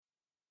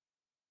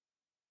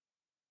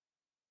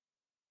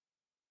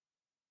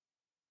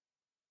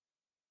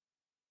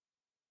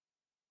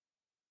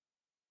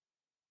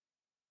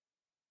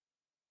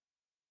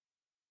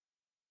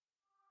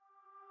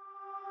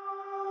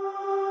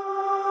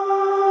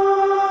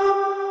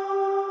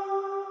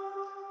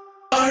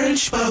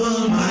Orange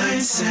Bubble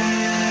Mindset.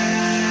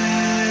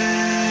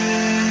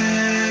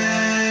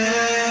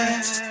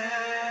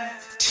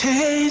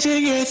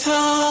 Changing your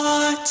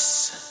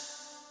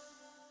thoughts,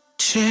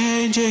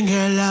 changing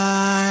your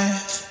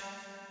life.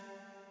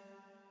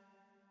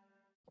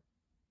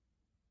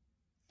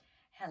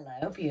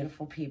 Hello,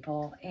 beautiful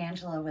people.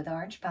 Angela with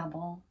Orange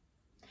Bubble.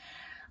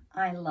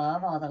 I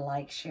love all the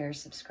likes,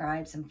 shares,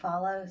 subscribes, and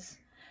follows.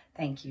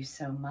 Thank you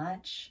so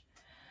much.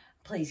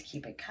 Please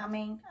keep it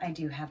coming. I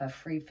do have a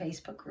free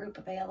Facebook group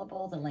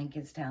available. The link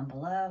is down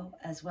below,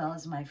 as well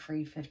as my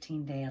free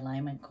 15-day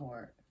alignment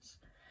course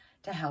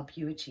to help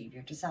you achieve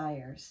your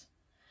desires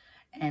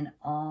in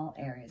all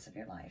areas of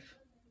your life.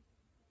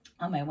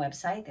 On my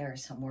website, there are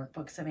some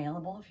workbooks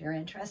available if you're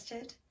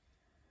interested.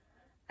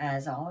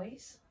 As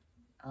always,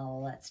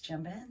 let's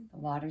jump in. The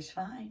water's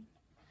fine.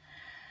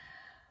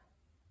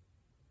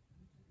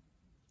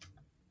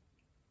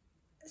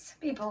 Some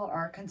people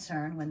are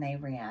concerned when they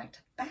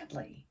react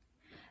badly.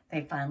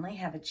 They finally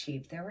have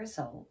achieved their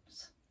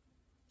results.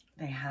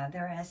 They have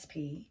their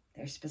SP,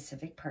 their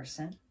specific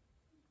person,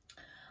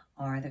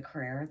 or the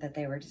career that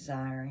they were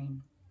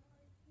desiring.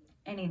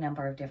 Any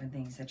number of different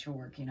things that you're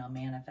working on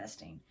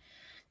manifesting.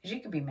 Because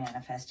you could be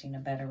manifesting a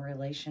better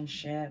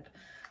relationship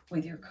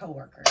with your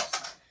coworkers.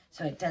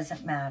 So it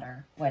doesn't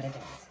matter what it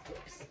is.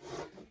 Oops.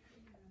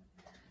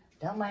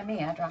 Don't mind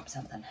me, I dropped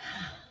something.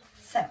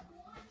 So,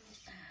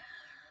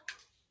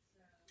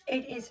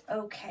 it is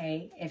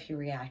okay if you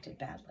reacted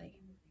badly.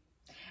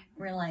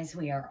 Realize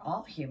we are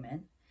all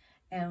human,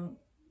 and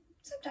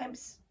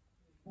sometimes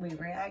we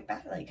react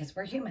badly because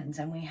we're humans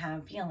and we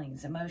have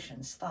feelings,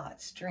 emotions,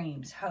 thoughts,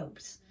 dreams,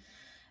 hopes,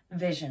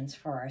 visions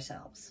for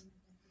ourselves.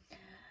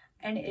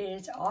 And it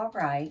is all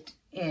right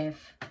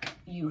if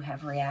you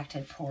have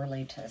reacted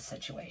poorly to a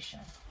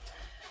situation.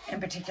 In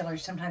particular,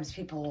 sometimes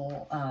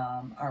people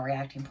are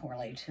reacting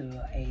poorly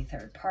to a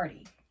third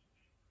party.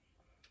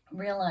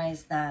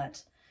 Realize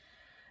that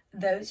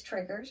those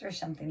triggers are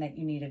something that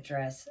you need to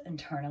address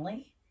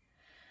internally.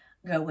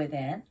 Go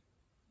within,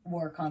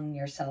 work on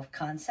your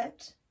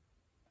self-concept,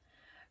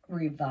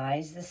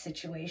 revise the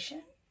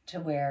situation to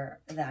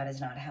where that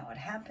is not how it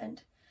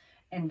happened,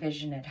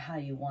 envision it how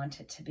you want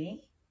it to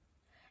be,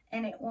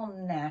 and it will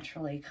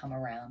naturally come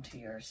around to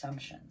your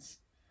assumptions.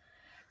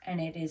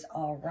 And it is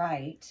all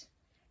right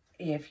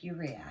if you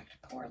react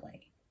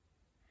poorly.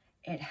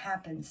 It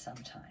happens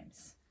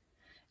sometimes.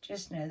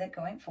 Just know that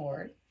going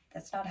forward,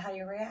 that's not how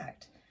you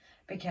react,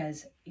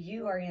 because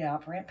you are the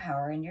operant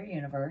power in your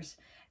universe,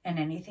 and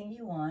anything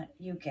you want,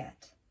 you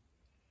get.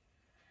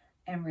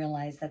 And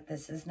realize that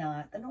this is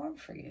not the norm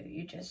for you.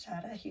 You just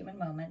had a human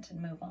moment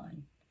and move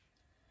on.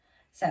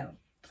 So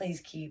please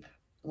keep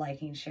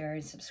liking,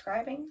 sharing,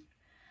 subscribing.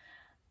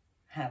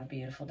 Have a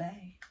beautiful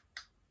day.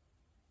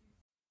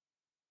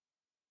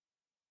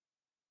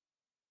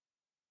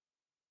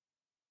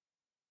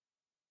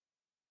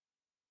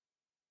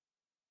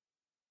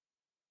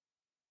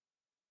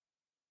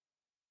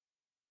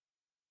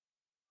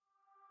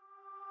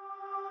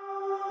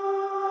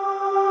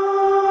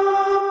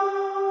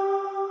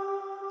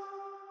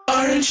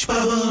 Orange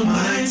Bubble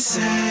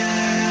Mindset.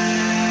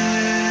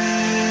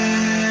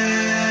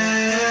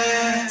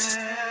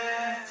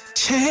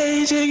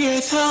 Changing your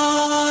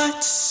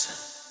thoughts,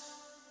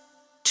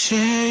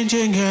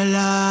 changing your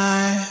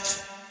life.